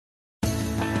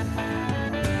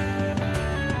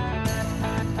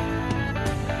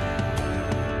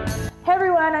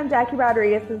Jackie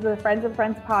Rodriguez. This is the Friends of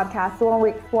Friends podcast, the one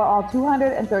where we explore all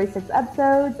 236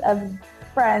 episodes of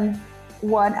Friends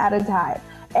one at a time.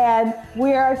 And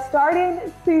we are starting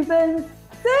season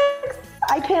 6.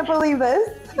 I can't believe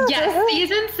this. Yes,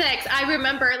 season 6. I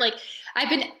remember, I've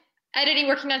been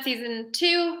working on season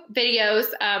 2 videos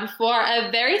for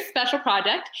a very special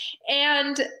project.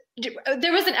 And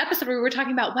there was an episode where we were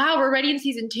talking about, wow, we're already in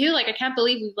season 2. I can't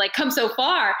believe we've come so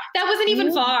far. That wasn't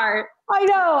even far. I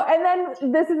know. And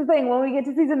then this is the thing, when we get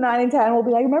to season 9 and 10, we'll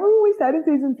be like, remember when we said in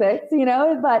season 6,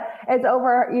 but it's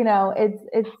over,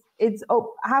 it's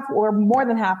half or more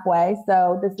than halfway.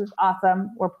 So this is awesome.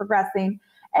 We're progressing.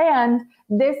 And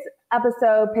this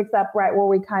episode picks up right where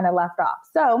we kind of left off.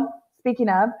 So speaking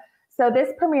of,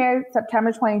 this premiered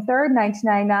September 23rd,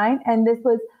 1999. And this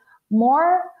was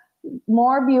more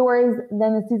viewers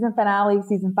than the season finale of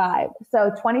season 5.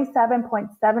 So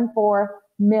 27.74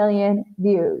 million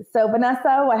views. So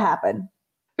Vanessa, what happened?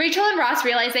 Rachel and Ross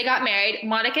realize they got married.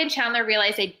 Monica and Chandler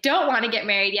realize they don't want to get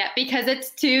married yet because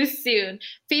it's too soon.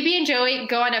 Phoebe and Joey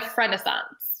go on a renaissance.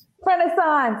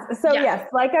 So yes,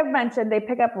 like I've mentioned, they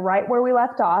pick up right where we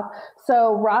left off.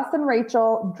 So Ross and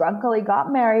Rachel drunkenly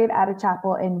got married at a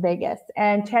chapel in Vegas,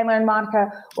 and Chandler and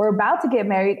Monica were about to get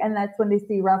married. And that's when they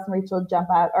see Ross and Rachel jump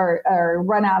out or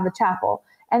run out of the chapel.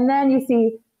 And then you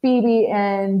see Phoebe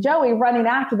and Joey running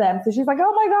after them. So she's like,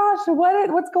 oh my gosh,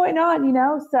 what's going on?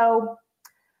 So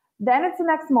then it's the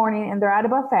next morning and they're at a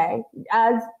buffet,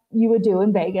 as you would do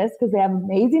in Vegas, because they have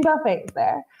amazing buffets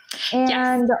there.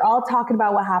 And they're all talking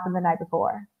about what happened the night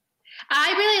before.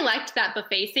 I really liked that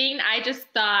buffet scene. I just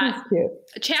thought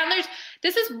Chandler's,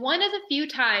 this is one of the few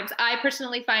times I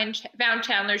personally found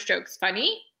Chandler's jokes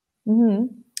funny. Mm-hmm.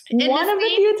 One of the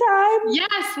few times?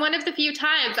 Yes, one of the few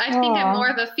times. I think I'm more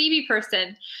of a Phoebe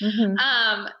person. Mm-hmm.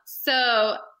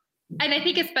 And I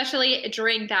think especially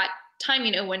during that time,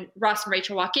 when Ross and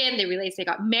Rachel walk in, they realize they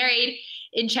got married,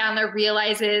 and Chandler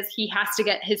realizes he has to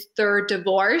get his 3rd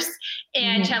divorce.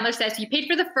 And Chandler says, you paid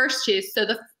for the first 2, so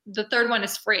the 3rd one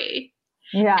is free.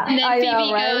 Yeah. And then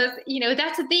Phoebe goes,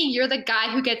 that's the thing, you're the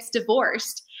guy who gets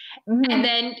divorced. Mm-hmm. And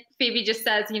then Phoebe just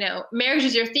says, marriage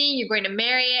is your thing, you're going to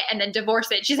marry it and then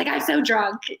divorce it. She's like, I'm so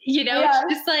drunk, Yes.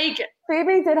 It's just like.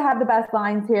 Phoebe did have the best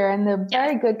lines here and the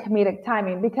very good comedic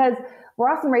timing, because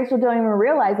Ross and Rachel don't even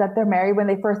realize that they're married when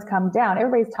they first come down.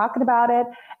 Everybody's talking about it.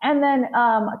 And then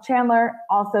Chandler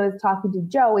also is talking to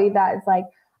Joey that is like,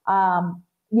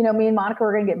 me and Monica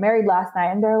were going to get married last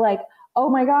night. And they're like, oh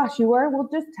my gosh, you were? Well,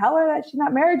 just tell her that she's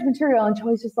not marriage material. And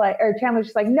Chandler's just like,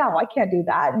 no, I can't do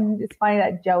that. And it's funny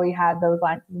that Joey had those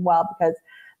lines as well, because,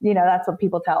 that's what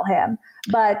people tell him.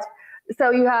 But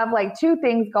so you have 2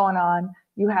 things going on.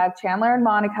 You have Chandler and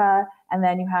Monica, and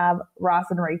then you have Ross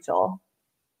and Rachel.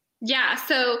 Yeah.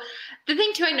 So the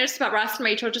thing too I noticed about Ross and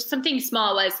Rachel, just something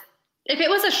small, was if it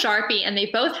was a Sharpie and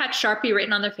they both had Sharpie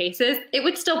written on their faces, it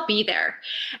would still be there.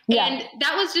 Yeah. And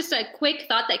that was just a quick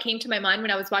thought that came to my mind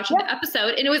when I was watching the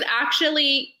episode. And it was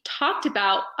actually talked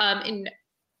about in,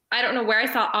 I don't know where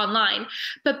I saw it online,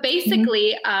 but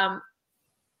basically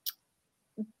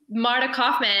Marta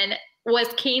Kaufman was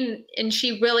keen and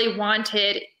she really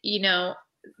wanted,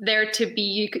 there to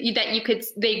be,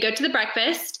 they go to the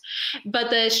breakfast,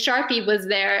 but the Sharpie was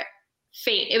there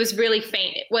faint. It was really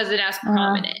faint. It wasn't as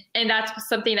prominent. And that's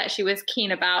something that she was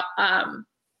keen about. And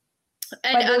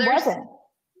but others wasn't.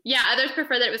 Yeah, others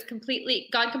prefer that it was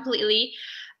gone completely.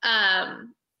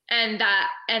 And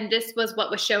this was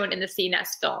what was shown in the scene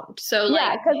as filmed. So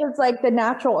because it's the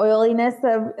natural oiliness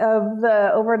of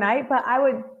the overnight, but I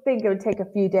would think it would take a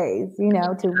few days,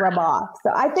 to rub off.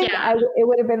 So I think it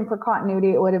would have been, for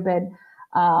continuity, it would have been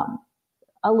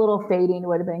a little fading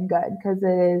would have been good, because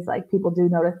it is people do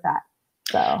notice that.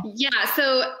 So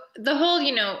so the whole,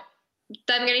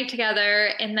 them getting together,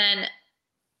 and then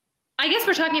I guess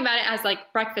we're talking about it as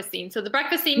breakfast scene. So the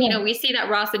breakfast scene, we see that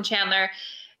Ross and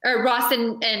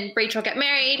Rachel get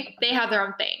married. They have their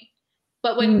own thing.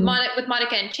 But with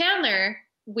Monica and Chandler,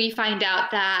 we find out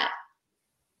that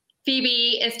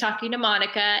Phoebe is talking to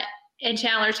Monica and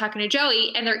Chandler's talking to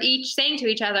Joey, and they're each saying to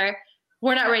each other,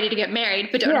 we're not ready to get married,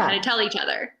 but don't know how to tell each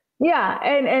other. Yeah.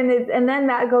 And then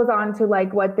that goes on to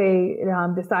what they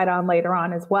decide on later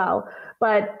on as well.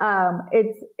 But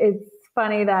it's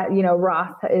funny that,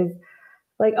 Ross is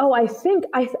like, oh, I think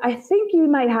you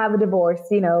might have a divorce,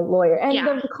 lawyer. And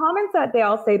the comments that they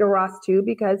all say to Ross too,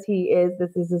 because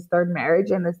this is his 3rd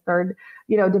marriage and his 3rd,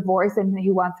 divorce, and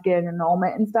he wants to get an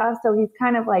annulment and stuff. So he's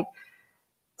kind of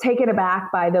taken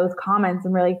aback by those comments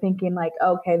and really thinking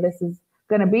okay, this is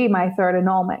going to be my 3rd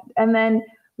annulment. And then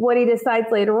what he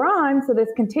decides later on, so this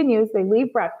continues, they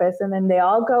leave breakfast and then they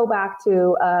all go back,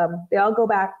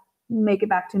 make it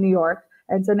back to New York.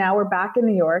 And so now we're back in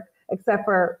New York, except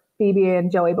for Phoebe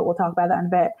and Joey, but we'll talk about that in a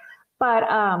bit. But,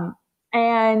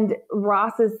 and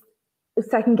Ross is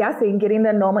second guessing getting the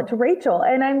annulment to Rachel.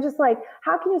 And I'm just like,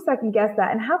 how can you second guess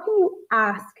that? And how can you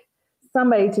ask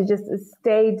somebody to just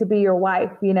stay to be your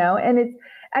wife, you know? And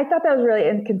I thought that was really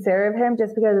inconsiderate of him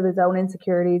just because of his own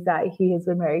insecurities that he has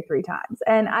been married 3 times.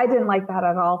 And I didn't like that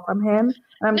at all from him.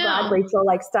 And I'm glad Rachel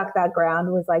like stuck that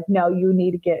ground, was like, no, you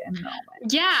need to get an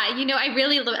annulment. Yeah. You know,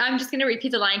 I'm just going to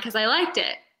repeat the line because I liked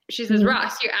it. She says,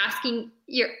 Ross, you're asking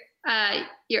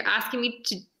me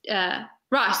to,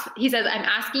 Ross, he says, I'm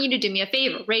asking you to do me a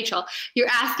favor. Rachel, you're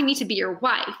asking me to be your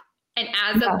wife. And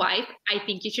as a wife, I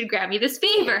think you should grant me this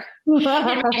favor.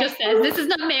 And Rachel says, this is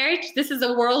not marriage. This is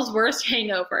the world's worst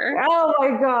hangover. Oh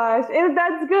my gosh. And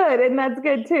that's good. And that's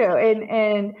good too.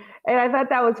 And I thought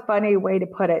that was a funny way to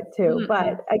put it too.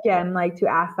 But again, like to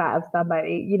ask that of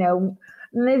somebody, you know,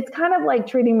 it's kind of like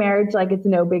treating marriage like it's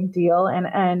no big deal.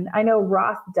 And I know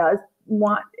Ross does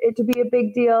want it to be a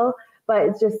big deal, but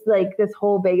it's just like this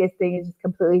whole Vegas thing is just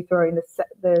completely throwing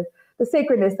the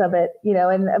sacredness of it, you know,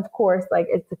 and of course, like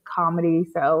it's a comedy.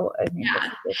 So I mean,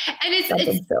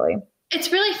 it's silly.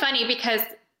 It's really funny because,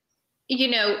 you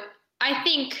know, I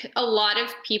think a lot of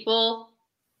people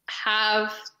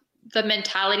have the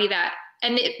mentality that,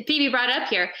 and Phoebe brought it up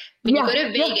here, when you go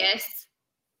to Vegas,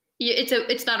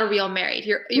 it's not a real marriage.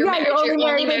 You're married. You're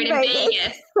only married in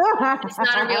Vegas. It's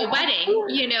not a real wedding,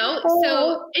 you know?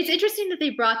 So it's interesting that they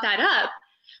brought that up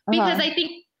because I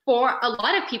think for a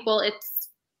lot of people,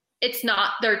 it's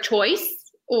not their choice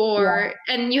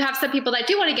and you have some people that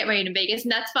do want to get married in Vegas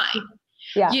and that's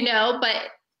fine, you know, but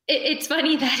it's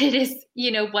funny that it is,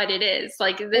 you know, what it is.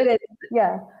 Like, it is.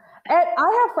 Yeah. And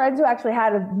I have friends who actually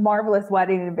had a marvelous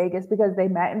wedding in Vegas because they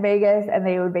met in Vegas and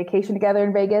they would vacation together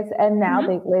in Vegas. And now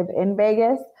they live in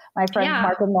Vegas. My friends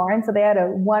Mark and Lauren. So they had a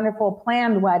wonderful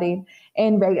planned wedding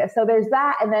in Vegas. So there's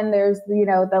that. And then there's, you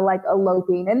know, the like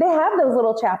eloping, and they have those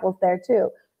little chapels there too.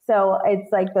 So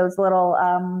it's like those little,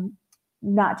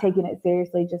 not taking it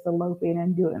seriously, just eloping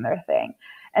and doing their thing.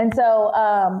 And so,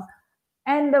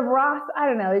 and the Ross, I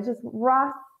don't know, it's just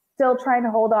Ross still trying to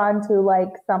hold on to like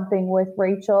something with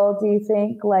Rachel. Do you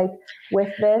think, like,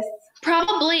 with this?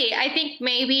 Probably. I think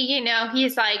maybe, you know,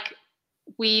 he's like,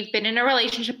 we've been in a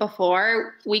relationship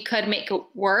before. We could make it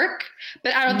work.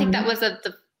 But I don't think that was at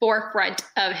the forefront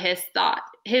of his thought.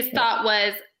 His thought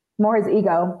was more his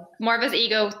ego. More of his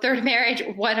ego. Third marriage.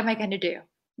 What am I going to do?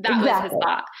 That was his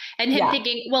thought. And him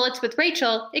thinking, well, it's with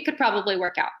Rachel. It could probably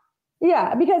work out.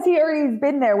 Yeah, because he already's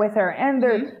been there with her and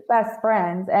they're best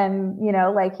friends. And, you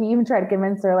know, like he even tried to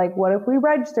convince her, like, what if we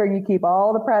register and you keep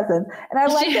all the presents? And I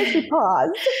like that she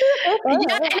paused. And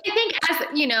I think as,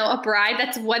 you know, a bride,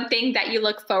 that's one thing that you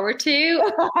look forward to.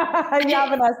 Yeah,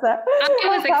 Vanessa.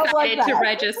 I was excited to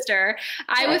register.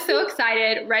 I was so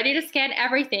excited, ready to scan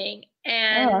everything.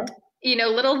 And, you know,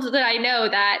 little did I know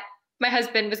that my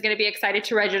husband was going to be excited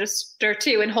to register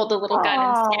too and hold a little gun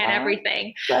and scan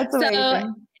everything. That's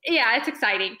amazing. Yeah, it's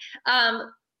exciting.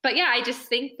 But yeah, I just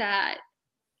think that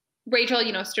Rachel,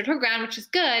 you know, stood her ground, which is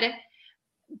good.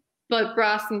 But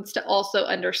Ross needs to also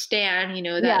understand, you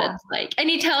know, that it's like,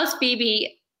 and he tells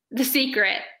Phoebe the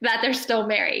secret that they're still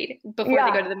married before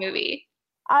they go to the movie.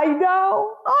 I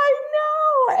know.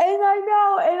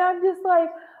 And I'm just like,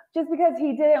 just because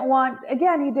he didn't want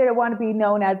to be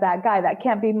known as that guy. That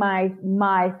can't be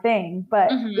my thing,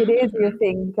 but it is your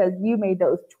thing because you made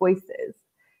those choices.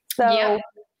 So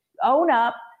own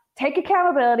up, take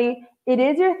accountability. It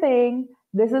is your thing.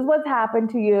 This is what's happened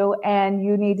to you. And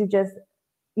you need to just,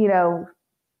 you know,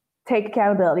 take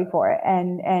accountability for it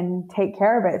and take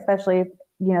care of it, especially if,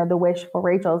 you know, the wish for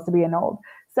Rachel is to be annulled.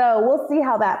 So we'll see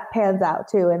how that pans out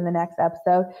too in the next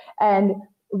episode. And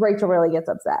Rachel really gets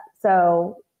upset.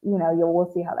 So, you know,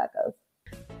 we'll see how that goes.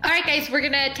 All right, guys, we're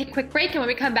going to take a quick break. And when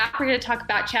we come back, we're going to talk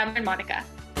about Chandler and Monica.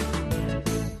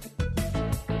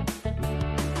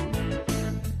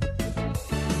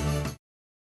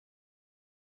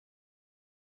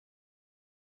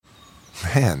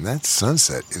 Man, that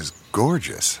sunset is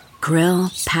gorgeous.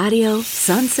 Grill, patio,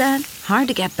 sunset. Hard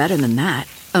to get better than that.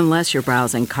 Unless you're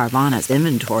browsing Carvana's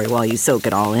inventory while you soak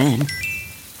it all in.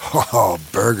 Oh,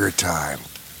 burger time.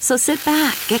 So sit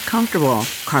back, get comfortable.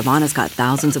 Carvana's got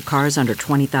thousands of cars under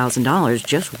 $20,000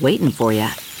 just waiting for you.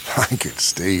 I could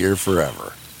stay here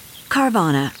forever.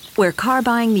 Carvana, where car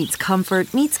buying meets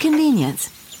comfort meets convenience.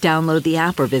 Download the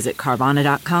app or visit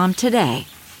Carvana.com today.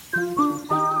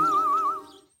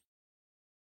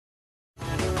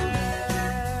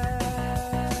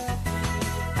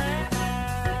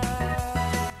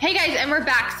 Hey guys, and we're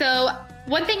back. So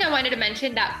one thing I wanted to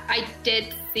mention that I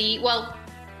did see, well,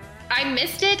 I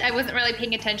missed it. I wasn't really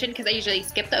paying attention because I usually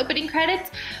skip the opening credits.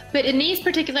 But in these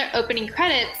particular opening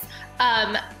credits,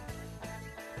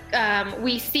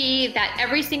 we see that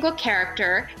every single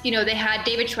character, they had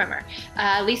David Schwimmer,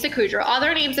 Lisa Kudrow, all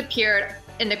their names appeared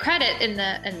in the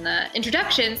the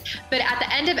introductions, but at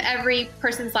the end of every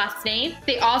person's last name,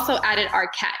 they also added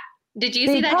Arquette. Did you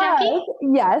see that, Jackie?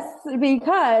 Yes,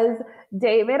 because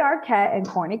David Arquette and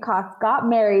Courtney Cox got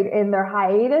married in their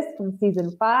hiatus from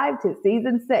season 5 to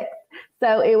season 6.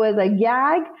 So it was a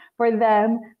gag for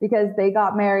them because they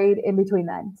got married in between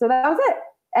then. So that was it.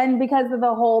 And because of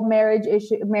the whole marriage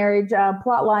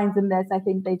plot lines in this, I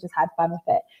think they just had fun with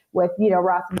it, with,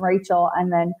 Ross and Rachel,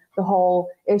 and then the whole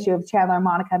issue of Chandler and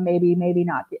Monica maybe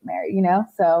not get married,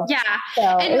 So yeah,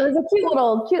 so it was a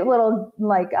cute little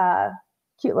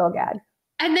gag.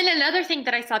 And then another thing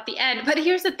that I saw at the end, but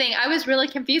here's the thing, I was really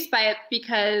confused by it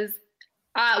because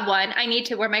one, I need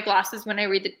to wear my glasses when I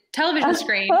read the television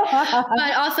screen,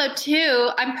 but also two,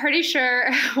 I'm pretty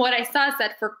sure what I saw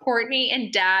said for Courtney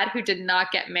and Dad who did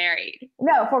not get married.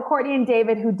 No, for Courtney and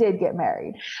David who did get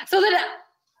married. So then,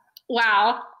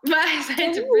 wow,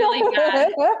 it's really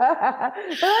bad.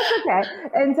 But that's okay.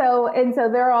 And so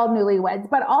they're all newlyweds.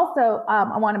 But also,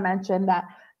 I want to mention that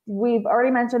we've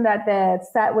already mentioned that the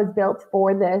set was built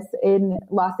for this in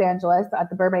Los Angeles at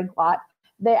the Burbank lot.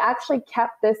 They actually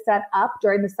kept this set up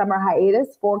during the summer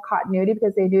hiatus for continuity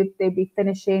because they knew they'd be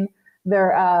finishing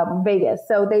their Vegas.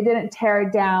 So they didn't tear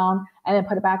it down and then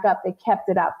put it back up. They kept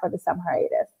it up for the summer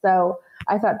hiatus. So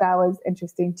I thought that was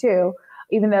interesting too,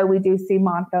 even though we do see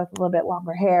Monica with a little bit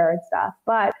longer hair and stuff.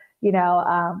 But,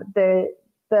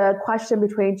 the question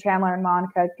between Chandler and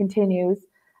Monica continues.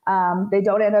 They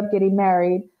don't end up getting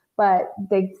married, but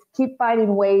they keep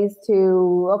finding ways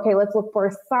to, okay, let's look for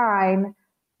a sign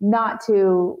not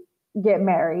to get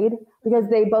married because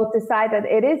they both decide that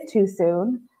it is too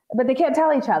soon, but they can't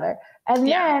tell each other. And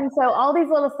then, so all these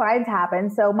little signs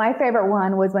happen. So my favorite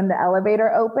one was when the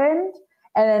elevator opened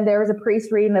and then there was a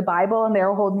priest reading the Bible and they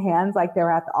were holding hands like they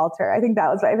were at the altar. I think that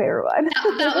was my favorite one.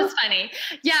 That was funny.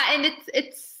 Yeah. And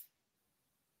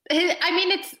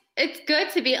it's good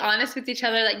to be honest with each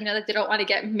other, that they don't want to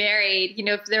get married,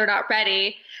 if they're not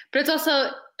ready. But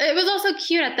it was also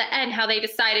cute at the end how they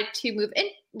decided to move in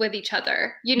with each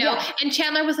other, and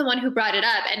Chandler was the one who brought it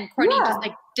up and Courtney just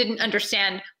didn't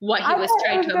understand what he was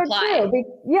trying to imply.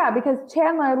 Because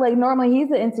Chandler, normally he's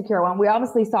the insecure one. We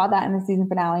obviously saw that in the season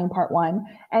finale in part 1.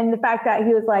 And the fact that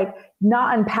he was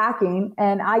not unpacking,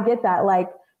 and I get that,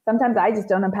 sometimes I just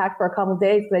don't unpack for a couple of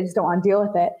days because I just don't want to deal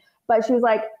with it. But he was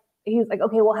like,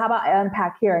 okay, well, how about I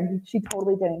unpack here? And she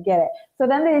totally didn't get it. So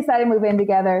then they decided to move in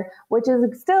together, which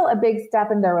is still a big step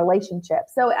in their relationship.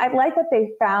 So I like that they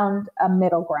found a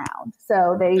middle ground.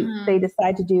 So they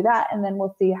decide to do that. And then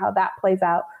we'll see how that plays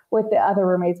out with the other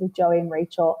roommates, with Joey and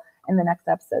Rachel in the next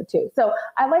episode too. So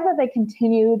I like that they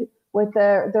continued with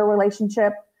their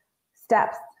relationship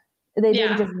steps. They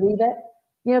didn't just leave it,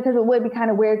 because it would be kind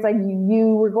of weird. It's like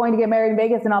you were going to get married in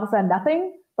Vegas and all of a sudden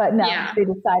nothing. But no, they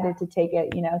decided to take it,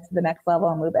 to the next level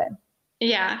and move in.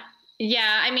 Yeah.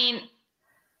 Yeah. I mean,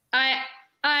 I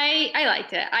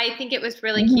liked it. I think it was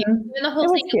really cute. And the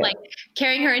whole thing of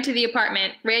carrying her into the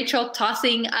apartment, Rachel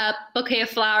tossing a bouquet of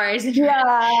flowers and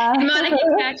Monica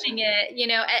catching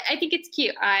it, I think it's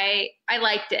cute. I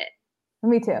liked it.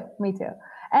 Me too.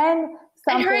 And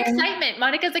her excitement,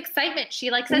 Monica's excitement. She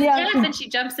says yes and she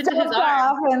jumps into his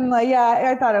arms. And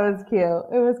I thought it was cute.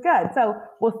 It was good. So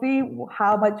we'll see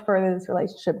how much further this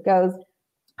relationship goes,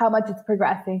 how much it's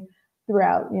progressing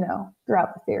throughout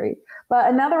the series.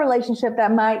 But another relationship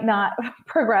that might not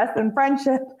progress in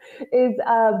friendship is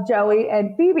Joey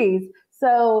and Phoebe's.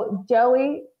 So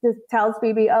Joey just tells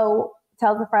Phoebe,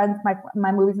 tells the friends,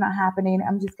 my movie's not happening.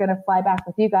 I'm just going to fly back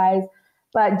with you guys.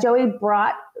 But Joey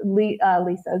brought Phoebe's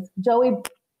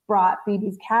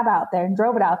cab out there and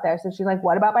drove it out there. So she's like,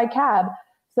 what about my cab?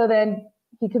 So then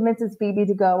he convinces Phoebe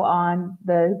to go on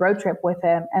the road trip with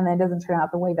him, and then it doesn't turn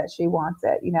out the way that she wants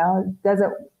it. It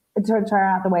doesn't turn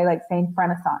out the way saying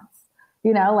Renaissance.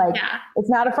 It's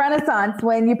not a Renaissance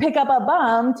when you pick up a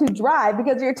bum to drive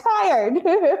because you're tired.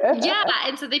 Yeah.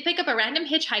 And so they pick up a random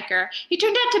hitchhiker. He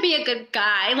turned out to be a good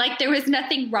guy. There was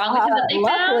nothing wrong with him that they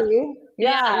found.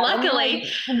 Yeah, luckily.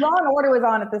 Law and Order was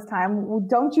on at this time.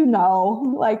 Don't you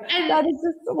know? That is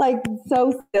just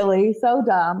so silly, so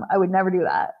dumb. I would never do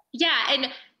that. Yeah. And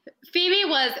Phoebe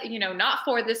was, not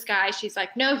for this guy. She's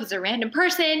like, no, he's a random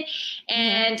person.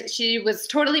 And she was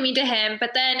totally mean to him.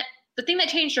 But then the thing that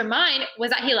changed her mind was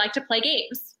that he liked to play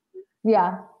games.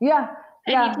 Yeah. And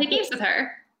he played games with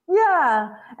her.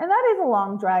 Yeah. And that is a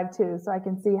long drive too. So I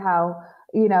can see how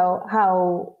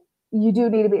you do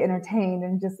need to be entertained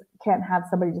and just can't have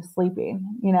somebody just sleeping,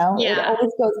 you know? Yeah. It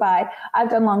always goes by. I've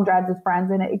done long drives with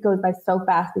friends and it goes by so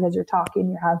fast because you're talking,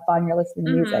 you're having fun, you're listening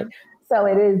to music. So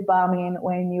it is bumming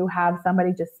when you have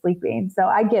somebody just sleeping. So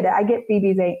I get it. I get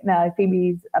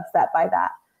Phoebe's upset by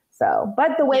that. So,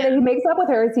 but the way that he makes up with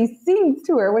her is he sings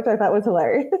to her, which I thought was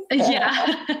hilarious.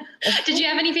 Yeah. Did you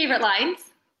have any favorite lines?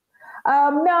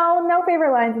 No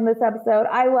favorite lines in this episode.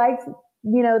 I liked,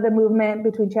 the movement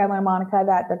between Chandler and Monica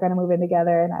that they're going to move in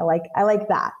together. And I like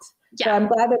that. Yeah. So I'm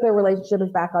glad that their relationship is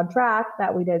back on track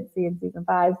that we didn't see in season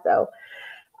 5. So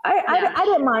I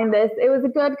didn't mind this. It was a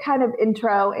good kind of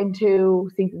intro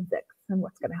into season 6 and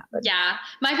what's going to happen. Yeah.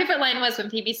 My favorite line was when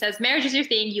Phoebe says, marriage is your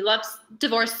thing. You love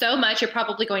divorce so much, you're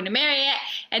probably going to marry it.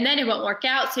 And then it won't work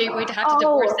out. So you're going to have to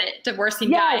divorce it. Divorcing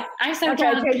guy. I'm so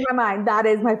drunk. I changed my mind. That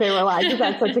is my favorite line because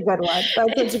that's such a good one.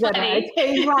 That's such a good one. I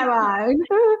changed my mind.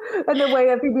 And the way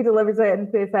that Phoebe delivers it and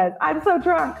she says, I'm so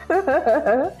drunk.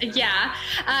 Yeah.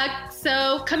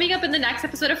 So coming up in the next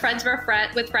episode of Friends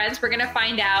with Friends, we're going to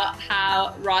find out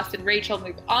how Ross and Rachel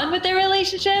move on with their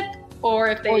relationship. Or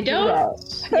if they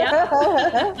don't.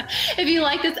 Yeah. If you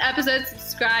like this episode,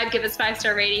 subscribe, give us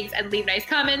 5-star ratings, and leave nice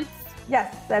comments.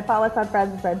 Yes, and follow us on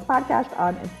Friends with Friends podcast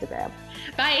on Instagram.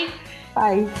 Bye.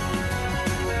 Bye.